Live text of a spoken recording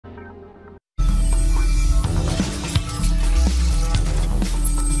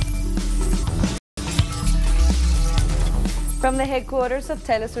From the headquarters of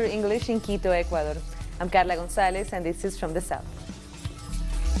Telesur English in Quito, Ecuador, I'm Carla Gonzalez, and this is From the South.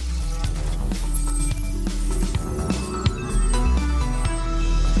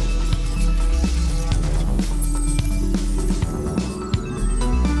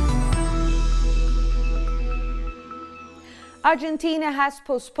 Argentina has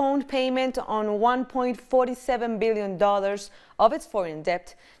postponed payment on $1.47 billion of its foreign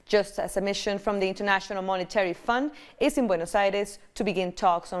debt, just as a mission from the International Monetary Fund is in Buenos Aires to begin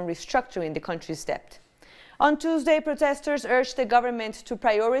talks on restructuring the country's debt. On Tuesday, protesters urged the government to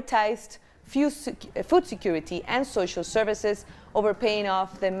prioritize food security and social services over paying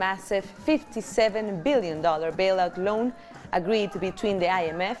off the massive $57 billion bailout loan agreed between the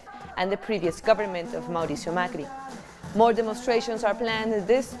IMF and the previous government of Mauricio Macri. More demonstrations are planned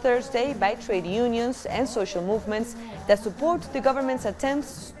this Thursday by trade unions and social movements that support the government's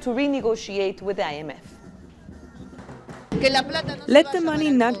attempts to renegotiate with the IMF. Let the money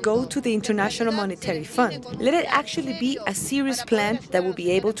not go to the International Monetary Fund. Let it actually be a serious plan that will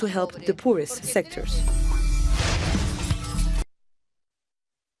be able to help the poorest sectors.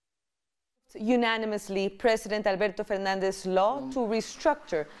 Unanimously, President Alberto Fernandez's law to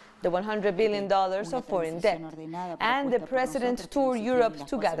restructure the $100 billion of foreign debt, and the president toured Europe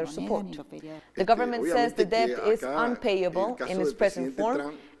to gather support. The government says the debt is unpayable in its present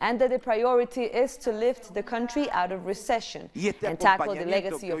form and that the priority is to lift the country out of recession and tackle the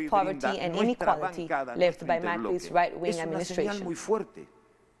legacy of poverty and inequality left by Macri's right-wing administration.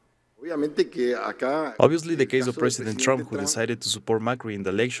 Obviously, the case of President Trump, who decided to support Macri in the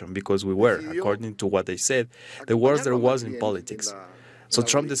election because we were, according to what they said, the worst there was in politics. So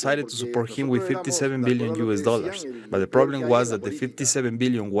Trump decided to support him with $57 billion US. But the problem was that the $57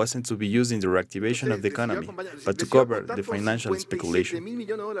 billion wasn't to be used in the reactivation of the economy, but to cover the financial speculation.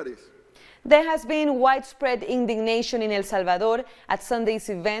 There has been widespread indignation in El Salvador at Sunday's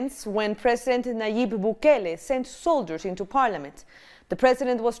events when President Nayib Bukele sent soldiers into parliament. The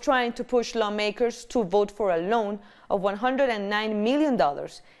president was trying to push lawmakers to vote for a loan of $109 million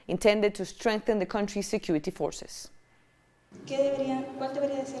intended to strengthen the country's security forces.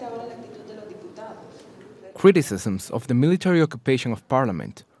 Criticisms of the military occupation of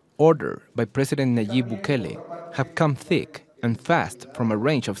parliament, ordered by President Nayib Bukele, have come thick and fast from a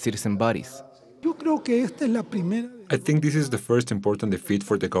range of citizen bodies. I think this is the first important defeat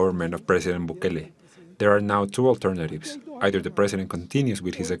for the government of President Bukele. There are now two alternatives. Either the president continues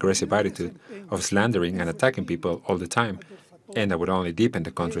with his aggressive attitude of slandering and attacking people all the time, and that would only deepen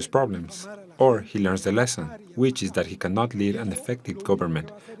the country's problems, or he learns the lesson, which is that he cannot lead an effective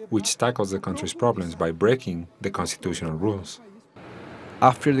government which tackles the country's problems by breaking the constitutional rules.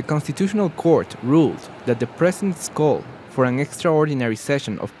 After the Constitutional Court ruled that the president's call for an extraordinary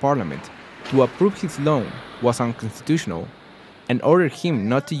session of parliament to approve his loan was unconstitutional and ordered him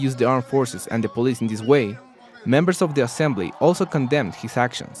not to use the armed forces and the police in this way, members of the assembly also condemned his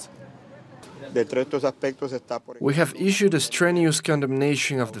actions. We have issued a strenuous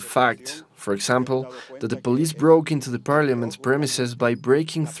condemnation of the fact, for example, that the police broke into the parliament's premises by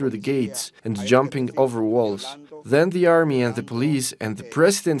breaking through the gates and jumping over walls. Then the army and the police and the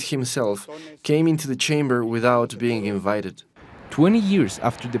president himself came into the chamber without being invited. 20 years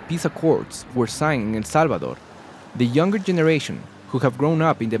after the peace accords were signed in El Salvador, the younger generation, who have grown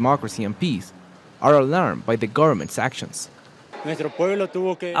up in democracy and peace, are alarmed by the government's actions.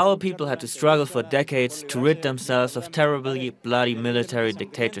 Our people had to struggle for decades to rid themselves of terribly bloody military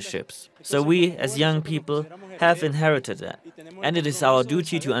dictatorships. So we, as young people, have inherited that. And it is our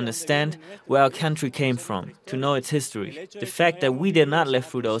duty to understand where our country came from, to know its history. The fact that we did not live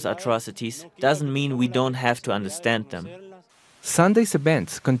through those atrocities doesn't mean we don't have to understand them. Sunday's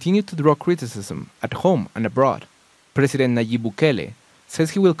events continue to draw criticism at home and abroad. President Nayib Bukele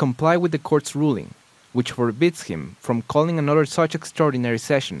says he will comply with the court's ruling, which forbids him from calling another such extraordinary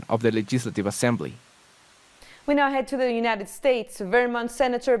session of the Legislative Assembly. We now head to the United States. Vermont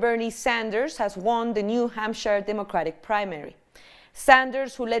Senator Bernie Sanders has won the New Hampshire Democratic primary.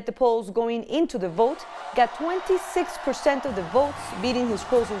 Sanders, who led the polls going into the vote, got 26% of the votes, beating his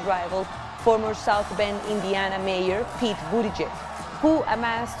closest rival, former South Bend, Indiana Mayor Pete Buttigieg, who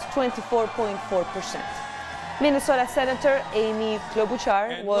amassed 24.4%. Minnesota Senator Amy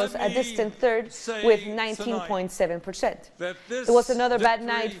Klobuchar was a distant third with 19.7%. It was another bad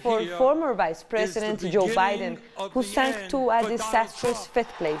night for former Vice President Joe Biden, who sank to a disastrous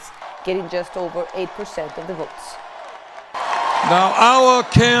fifth place, getting just over 8% of the votes. Now, our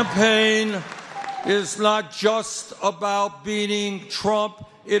campaign is not just about beating Trump,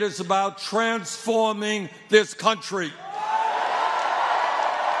 it is about transforming this country.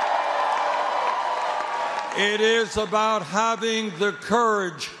 It is about having the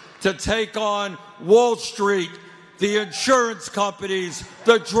courage to take on Wall Street, the insurance companies,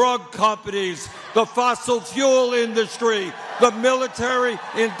 the drug companies, the fossil fuel industry, the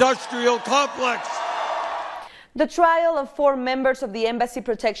military-industrial complex. The trial of 4 members of the Embassy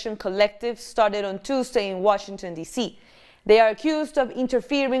Protection Collective started on Tuesday in Washington, D.C. They are accused of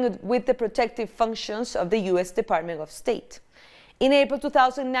interfering with the protective functions of the U.S. Department of State. In April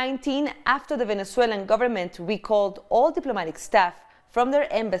 2019, after the Venezuelan government recalled all diplomatic staff from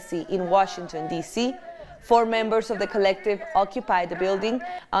their embassy in Washington, D.C., 4 members of the collective occupied the building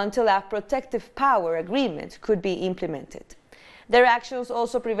until a protective power agreement could be implemented. Their actions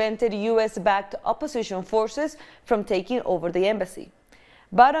also prevented U.S.-backed opposition forces from taking over the embassy.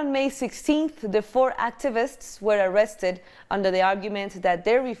 But on May 16th, the 4 activists were arrested under the argument that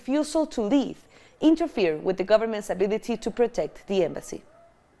their refusal to leave interfered with the government's ability to protect the embassy.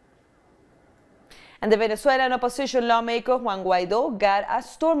 And the Venezuelan opposition lawmaker Juan Guaidó got a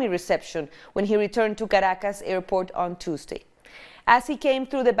stormy reception when he returned to Caracas airport on Tuesday. As he came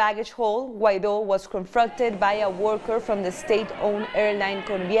through the baggage hall, Guaidó was confronted by a worker from the state-owned airline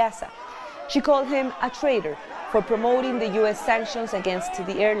Conviasa. She called him a traitor for promoting the U.S. sanctions against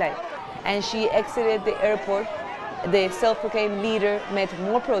the airline, and she exited the airport. The self-proclaimed leader met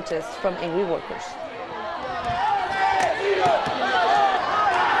more protests from angry workers.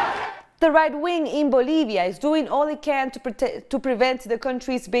 The right wing in Bolivia is doing all it can to prevent the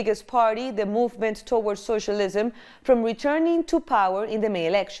country's biggest party, the Movement Towards Socialism, from returning to power in the May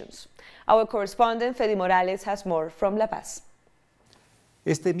elections. Our correspondent, Fede Morales, has more from La Paz.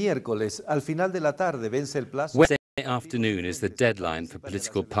 Este miércoles, al final de la tarde, vence el plazo. Wednesday afternoon is the deadline for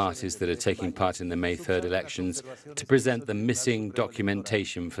political parties that are taking part in the May 3rd elections to present the missing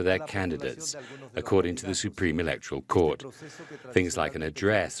documentation for their candidates, according to the Supreme Electoral Court. Things like an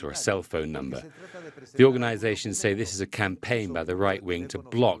address or a cell phone number. The organizations say this is a campaign by the right wing to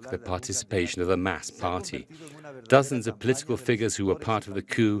block the participation of the mass party. Dozens of political figures who were part of the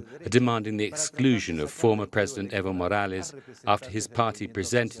coup are demanding the exclusion of former President Evo Morales after his party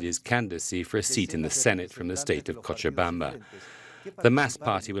presented his candidacy for a seat in the Senate from the state of Cochabamba. The mass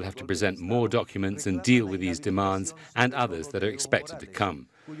party will have to present more documents and deal with these demands and others that are expected to come.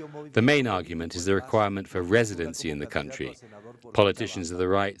 The main argument is the requirement for residency in the country. Politicians of the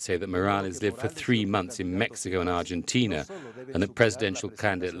right say that Morales lived for 3 months in Mexico and Argentina, and that presidential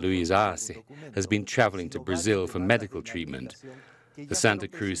candidate Luis Arce has been traveling to Brazil for medical treatment. The Santa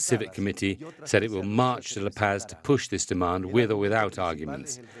Cruz Civic Committee said it will march to La Paz to push this demand with or without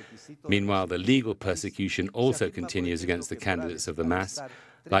arguments. Meanwhile, the legal persecution also continues against the candidates of the mass,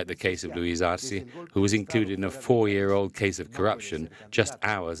 like the case of Luis Arce, who was included in a 4-year-old case of corruption just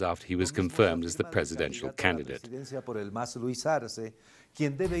hours after he was confirmed as the presidential candidate.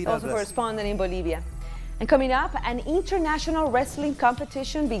 Also correspondent in Bolivia. And coming up, an international wrestling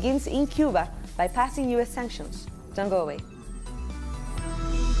competition begins in Cuba by passing U.S. sanctions. Don't go away.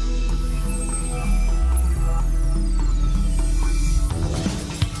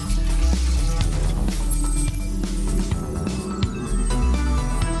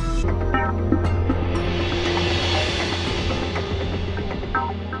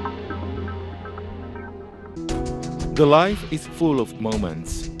 The life is full of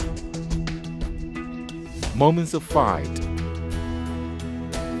moments. Moments of fight.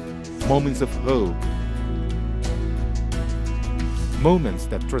 Moments of hope. Moments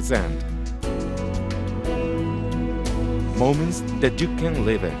that transcend. Moments that you can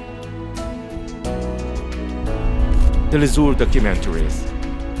live in. Telesur documentaries.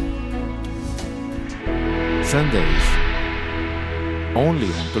 Sundays. Only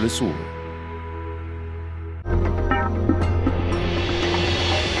on Telesur.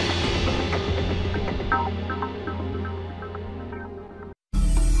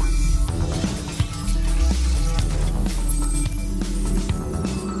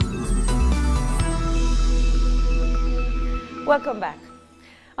 Welcome back.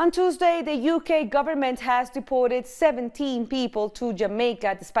 On Tuesday, the UK government has deported 17 people to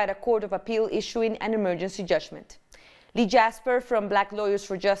Jamaica despite a Court of Appeal issuing an emergency judgment. Lee Jasper from Black Lawyers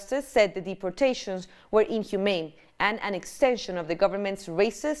for Justice said the deportations were inhumane and an extension of the government's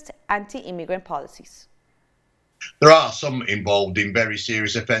racist anti-immigrant policies. There are some involved in very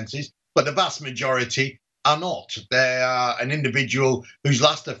serious offences, but the vast majority are not. They are an individual whose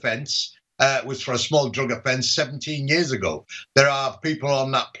last offence was for a small drug offence 17 years ago. There are people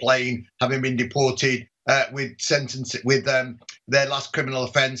on that plane having been deported with their last criminal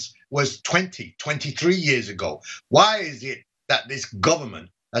offence was 23 years ago. Why is it that this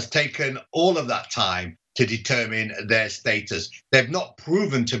government has taken all of that time to determine their status. They've not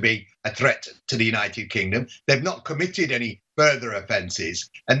proven to be a threat to the United Kingdom. They've not committed any further offences,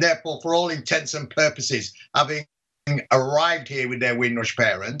 and therefore, for all intents and purposes, having arrived here with their Windrush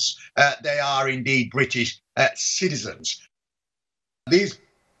parents, they are indeed British citizens. These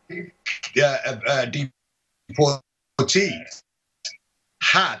deportees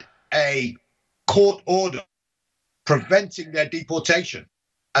had a court order preventing their deportation,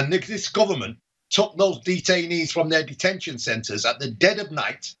 and this government took those detainees from their detention centres at the dead of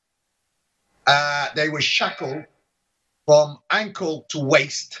night. They were shackled from ankle to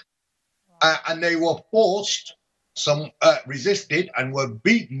waist, and they were forced, some resisted and were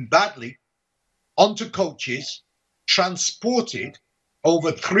beaten badly, onto coaches, transported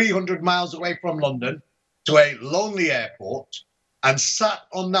over 300 miles away from London to a lonely airport, and sat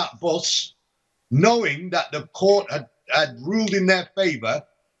on that bus knowing that the court had ruled in their favour.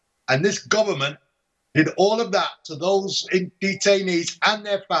 And this government did all of that to those detainees and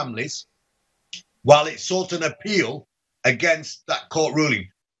their families while it sought an appeal against that court ruling.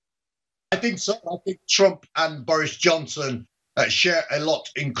 I think so. I think Trump and Boris Johnson share a lot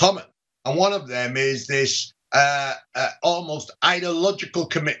in common. And one of them is this almost ideological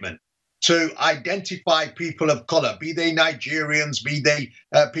commitment to identify people of colour, be they Nigerians, be they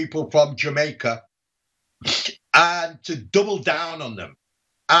people from Jamaica, and to double down on them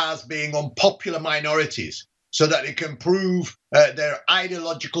as being unpopular minorities so that they can prove their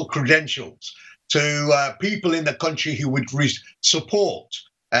ideological credentials to people in the country who would support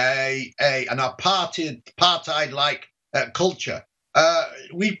an apartheid-like culture.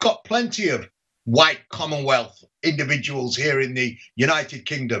 We've got plenty of white Commonwealth individuals here in the United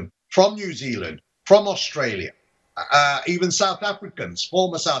Kingdom, from New Zealand, from Australia, even South Africans,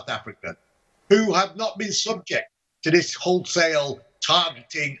 former South Africans, who have not been subject to this wholesale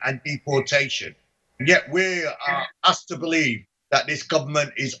targeting and deportation. And yet we are asked to believe that this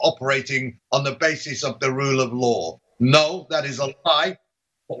government is operating on the basis of the rule of law. No, that is a lie.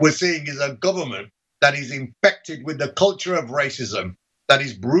 What we're seeing is a government that is infected with the culture of racism, that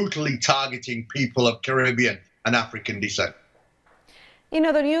is brutally targeting people of Caribbean and African descent. In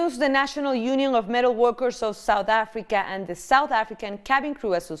other news, the National Union of Metal Workers of South Africa and the South African Cabin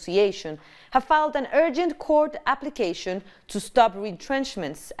Crew Association have filed an urgent court application to stop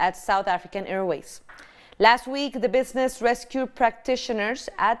retrenchments at South African Airways. Last week, the business rescue practitioners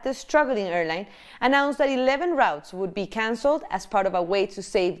at the struggling airline announced that 11 routes would be cancelled as part of a way to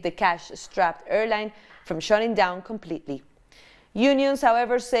save the cash-strapped airline from shutting down completely. Unions,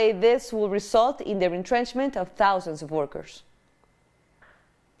 however, say this will result in the retrenchment of thousands of workers.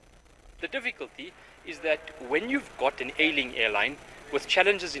 The difficulty is that when you've got an ailing airline with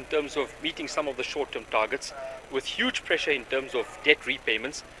challenges in terms of meeting some of the short-term targets, with huge pressure in terms of debt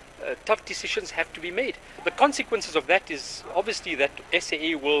repayments, tough decisions have to be made. The consequences of that is obviously that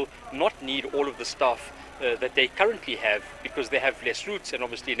SAA will not need all of the staff that they currently have, because they have less routes and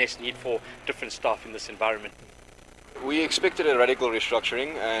obviously less need for different staff in this environment. We expected a radical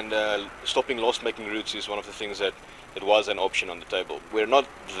restructuring, and stopping loss-making routes is one of the things that was an option on the table. We're not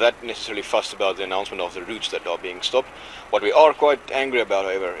that necessarily fussed about the announcement of the routes that are being stopped. What we are quite angry about,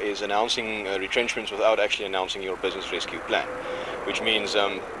 however, is announcing retrenchments without actually announcing your business rescue plan, which means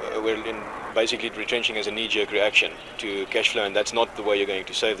we're basically retrenching as a knee-jerk reaction to cash flow, and that's not the way you're going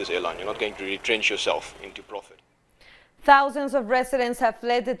to save this airline. You're not going to retrench yourself into profit. Thousands of residents have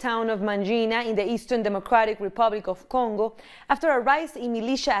fled the town of Mangina in the Eastern Democratic Republic of Congo after a rise in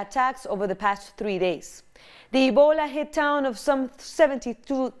militia attacks over the past 3 days. The Ebola-hit town of some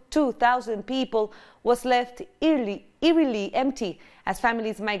 72,000 people was left eerily empty as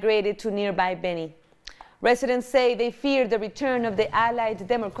families migrated to nearby Beni. Residents say they fear the return of the Allied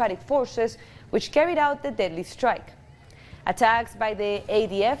Democratic Forces, which carried out the deadly strike. Attacks by the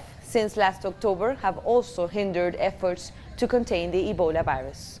ADF since last October have also hindered efforts to contain the Ebola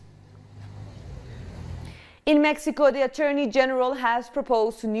virus. In Mexico, the Attorney General has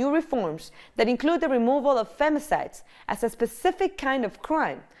proposed new reforms that include the removal of femicides as a specific kind of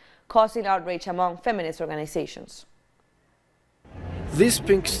crime, causing outrage among feminist organizations. This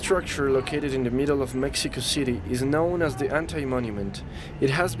pink structure located in the middle of Mexico City is known as the Anti-Monument. It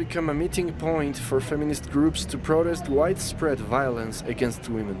has become a meeting point for feminist groups to protest widespread violence against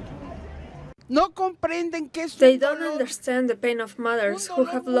women. They don't understand the pain of mothers who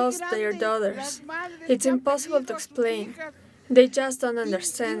have lost their daughters. It's impossible to explain. They just don't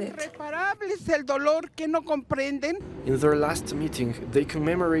understand it. In their last meeting, they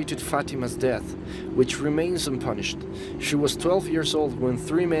commemorated Fatima's death, which remains unpunished. She was 12 years old when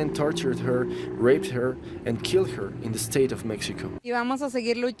 3 men tortured her, raped her, and killed her in the state of Mexico.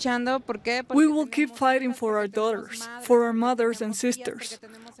 We will keep fighting for our daughters, for our mothers and sisters.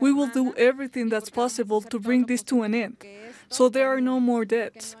 We will do everything that's possible to bring this to an end, so there are no more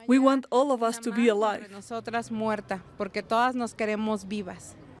deaths. We want all of us to be alive.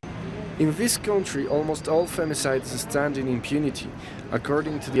 In this country, almost all femicides stand in impunity.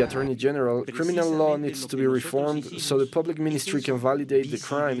 According to the Attorney General, criminal law needs to be reformed so the public ministry can validate the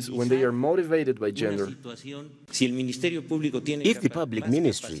crimes when they are motivated by gender. If the public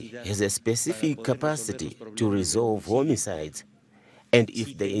ministry has a specific capacity to resolve homicides, and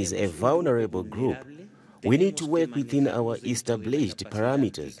if there is a vulnerable group, we need to work within our established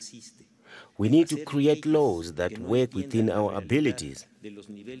parameters. We need to create laws that work within our abilities,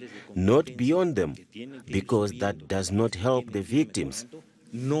 not beyond them, because that does not help the victims.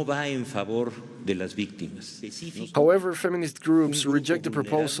 However, feminist groups reject the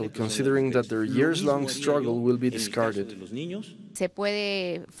proposal, considering that their years-long struggle will be discarded. The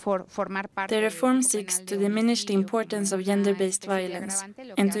reform seeks to diminish the importance of gender-based violence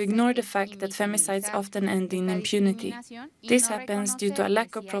and to ignore the fact that femicides often end in impunity. This happens due to a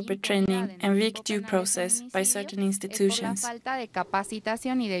lack of proper training and weak due process by certain institutions.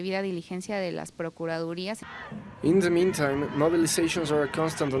 In the meantime, mobilizations are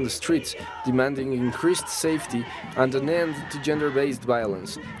constant on the streets, demanding increased safety and an end to gender-based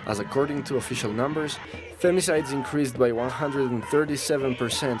violence, as according to official numbers, femicides increased by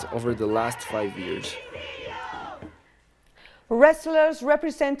 137% over the last 5 years. Wrestlers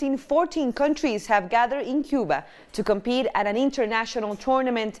representing 14 countries have gathered in Cuba to compete at an international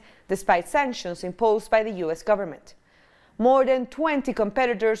tournament despite sanctions imposed by the U.S. government. More than 20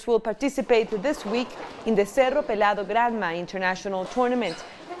 competitors will participate this week in the Cerro Pelado Granma International Tournament,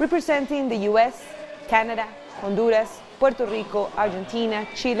 representing the U.S., Canada, Honduras, Puerto Rico, Argentina,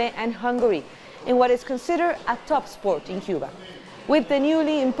 Chile, and Hungary, in what is considered a top sport in Cuba. With the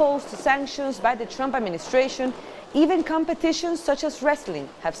newly imposed sanctions by the Trump administration, even competitions such as wrestling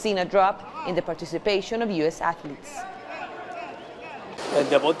have seen a drop in the participation of U.S. athletes.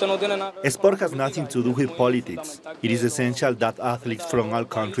 Sport has nothing to do with politics. It is essential that athletes from all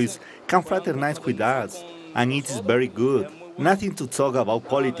countries can fraternize with us, and it is very good. Nothing to talk about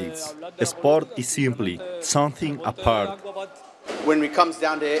politics. Sport is simply something apart. When it comes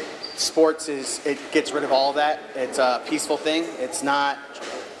down to it, sports it gets rid of all that. It's a peaceful thing. It's not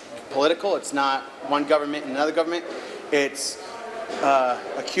political. It's not one government and another government. It's a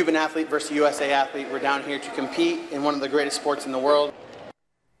Cuban athlete versus a USA athlete. We're down here to compete in one of the greatest sports in the world.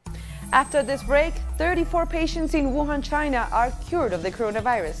 After this break, 34 patients in Wuhan, China are cured of the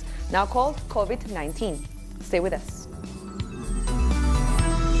coronavirus, now called COVID-19. Stay with us.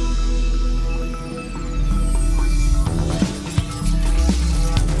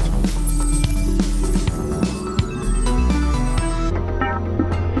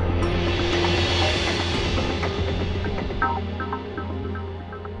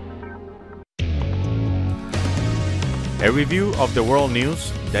 A review of the world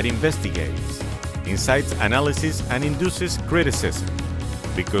news that investigates, incites analysis and induces criticism,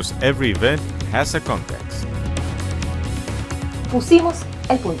 because every event has a context. Pusimos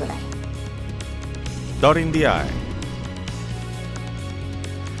el punto en ahí. Dot in the eye.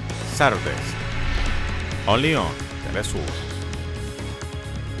 Saturdays, only on Telesur.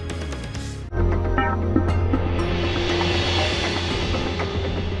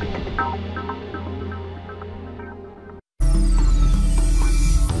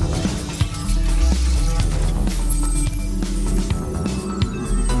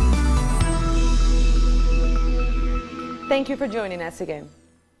 Thank you for joining us again.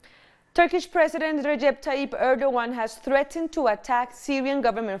 Turkish President Recep Tayyip Erdogan has threatened to attack Syrian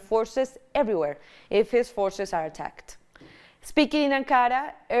government forces everywhere if his forces are attacked. Speaking in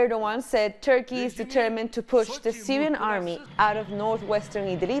Ankara, Erdogan said Turkey is determined to push the Syrian army out of northwestern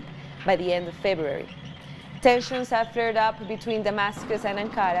Idlib by the end of February. Tensions have flared up between Damascus and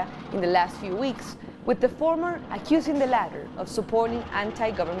Ankara in the last few weeks, with the former accusing the latter of supporting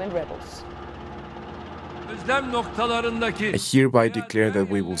anti-government rebels. I hereby declare that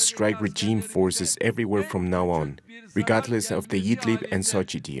we will strike regime forces everywhere from now on, regardless of the Idlib and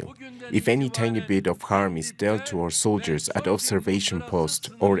Sochi deal. If any tiny bit of harm is dealt to our soldiers at observation posts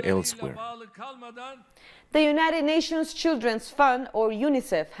or elsewhere. The United Nations Children's Fund, or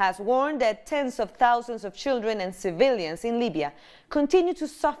UNICEF, has warned that tens of thousands of children and civilians in Libya continue to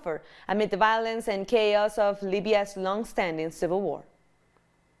suffer amid the violence and chaos of Libya's long-standing civil war.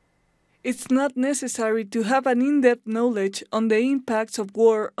 It's not necessary to have an in-depth knowledge on the impacts of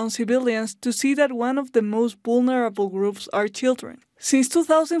war on civilians to see that one of the most vulnerable groups are children. Since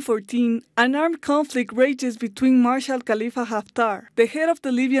 2014, an armed conflict rages between Marshal Khalifa Haftar, the head of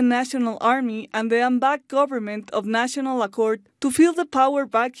the Libyan National Army, and the unbacked government of National Accord to fill the power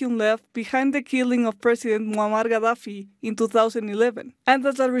vacuum left behind the killing of President Muammar Gaddafi in 2011. And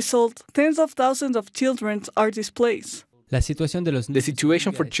as a result, tens of thousands of children are displaced. The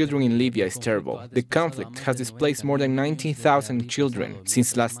situation for children in Libya is terrible. The conflict has displaced more than 19,000 children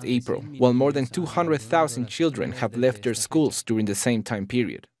since last April, while more than 200,000 children have left their schools during the same time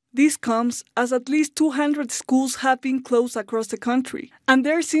period. This comes as at least 200 schools have been closed across the country, and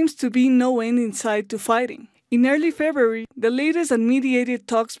there seems to be no end in sight to fighting. In early February, the latest and mediated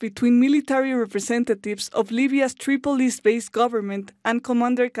talks between military representatives of Libya's Tripolis-based government and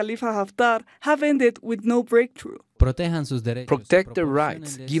Commander Khalifa Haftar have ended with no breakthrough. Protect their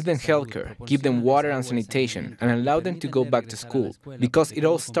rights, give them healthcare, give them water and sanitation, and allow them to go back to school, because it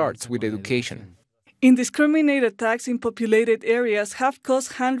all starts with education. Indiscriminate attacks in populated areas have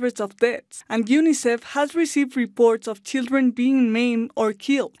caused hundreds of deaths, and UNICEF has received reports of children being maimed or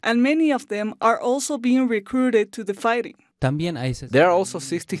killed, and many of them are also being recruited to the fighting. There are also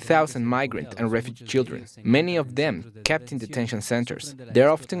 60,000 migrant and refugee children, many of them kept in detention centers. They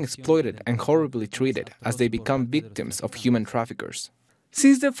are often exploited and horribly treated as they become victims of human traffickers.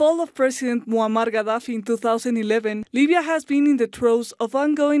 Since the fall of President Muammar Gaddafi in 2011, Libya has been in the throes of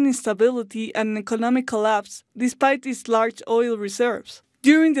ongoing instability and economic collapse, despite its large oil reserves.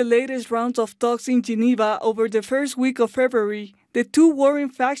 During the latest rounds of talks in Geneva over the first week of February, the two warring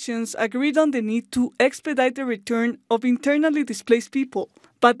factions agreed on the need to expedite the return of internally displaced people,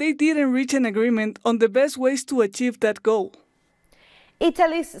 but they didn't reach an agreement on the best ways to achieve that goal.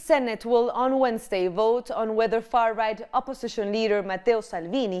 Italy's Senate will on Wednesday vote on whether far-right opposition leader Matteo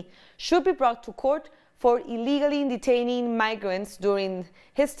Salvini should be brought to court for illegally detaining migrants during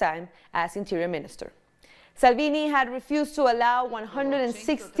his time as Interior Minister. Salvini had refused to allow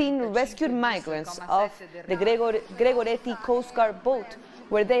 116 rescued migrants off the Gregoretti Coast Guard boat,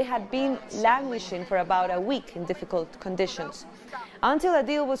 where they had been languishing for about a week in difficult conditions, until a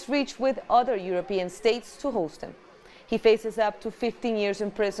deal was reached with other European states to host them. He faces up to 15 years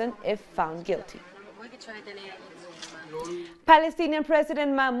in prison if found guilty. Palestinian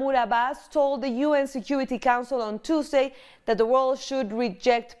President Mahmoud Abbas told the UN Security Council on Tuesday that the world should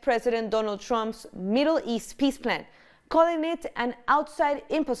reject President Donald Trump's Middle East peace plan, calling it an outside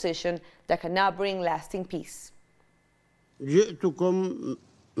imposition that cannot bring lasting peace. I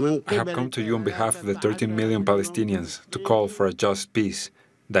have come to you on behalf of the 13 million Palestinians to call for a just peace.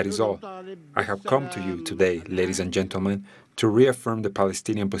 That is all. I have come to you today, ladies and gentlemen, to reaffirm the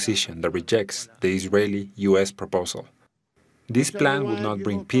Palestinian position that rejects the Israeli-US proposal. This plan will not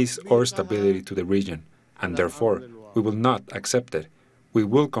bring peace or stability to the region, and therefore we will not accept it. We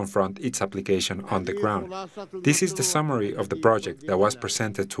will confront its application on the ground. This is the summary of the project that was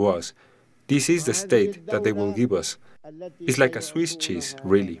presented to us. This is the state that they will give us. It's like a Swiss cheese,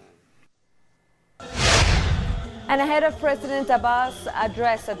 really. And ahead of President Abbas'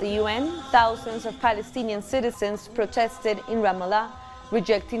 address at the UN, thousands of Palestinian citizens protested in Ramallah,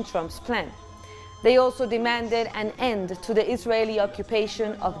 rejecting Trump's plan. They also demanded an end to the Israeli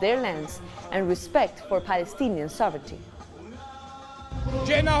occupation of their lands and respect for Palestinian sovereignty.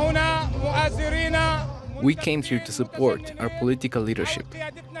 We came here to support our political leadership,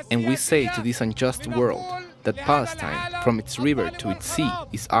 and we say to this unjust world that Palestine, from its river to its sea,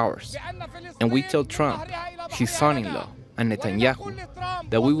 is ours. And we tell Trump, his son-in-law, and Netanyahu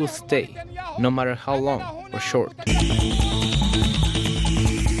that we will stay, no matter how long or short.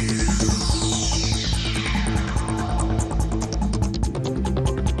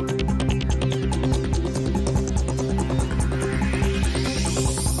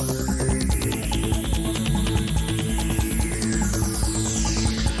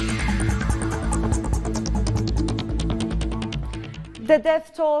 The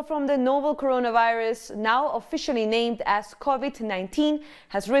death toll from the novel coronavirus, now officially named as COVID-19,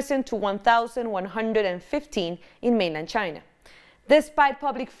 has risen to 1,115 in mainland China. Despite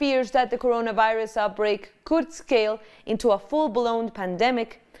public fears that the coronavirus outbreak could scale into a full-blown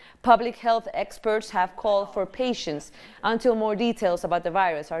pandemic, public health experts have called for patience until more details about the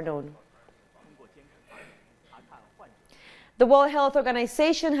virus are known. The World Health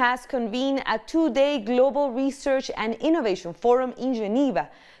Organization has convened a two-day global research and innovation forum in Geneva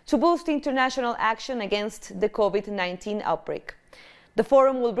to boost international action against the COVID-19 outbreak. The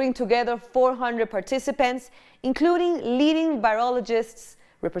forum will bring together 400 participants, including leading virologists,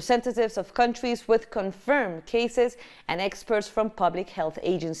 representatives of countries with confirmed cases, and experts from public health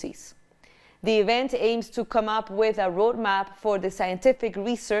agencies. The event aims to come up with a roadmap for the scientific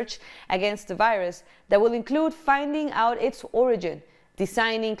research against the virus that will include finding out its origin,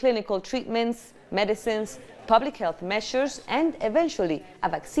 designing clinical treatments, medicines, public health measures, and eventually a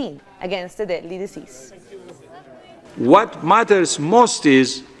vaccine against the deadly disease. What matters most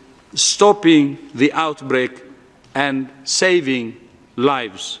is stopping the outbreak and saving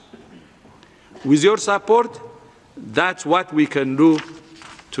lives. With your support, that's what we can do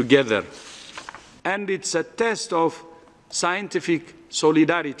together. And it's a test of scientific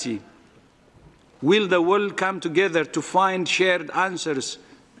solidarity. Will the world come together to find shared answers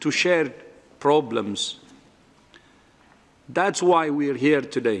to shared problems? That's why we're here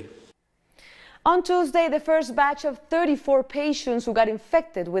today. On Tuesday, the first batch of 34 patients who got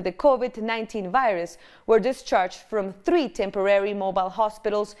infected with the COVID-19 virus were discharged from 3 temporary mobile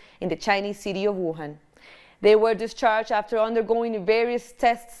hospitals in the Chinese city of Wuhan. They were discharged after undergoing various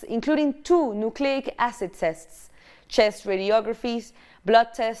tests, including 2 nucleic acid tests, chest radiographies, blood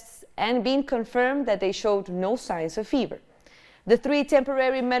tests, and being confirmed that they showed no signs of fever. The 3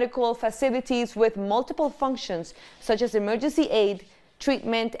 temporary medical facilities with multiple functions, such as emergency aid,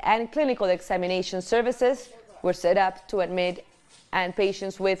 treatment, and clinical examination services, were set up to admit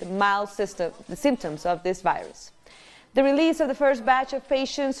patients with mild symptoms of this virus. The release of the first batch of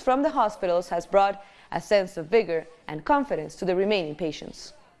patients from the hospitals has brought a sense of vigor and confidence to the remaining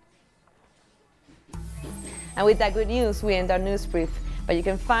patients. And with that good news, we end our news brief. But you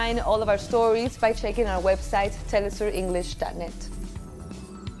can find all of our stories by checking our website, telesurenglish.net.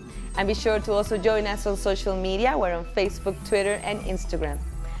 And be sure to also join us on social media. We're on Facebook, Twitter, and Instagram.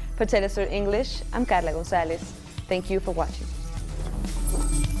 For Telesur English, I'm Carla Gonzalez. Thank you for watching.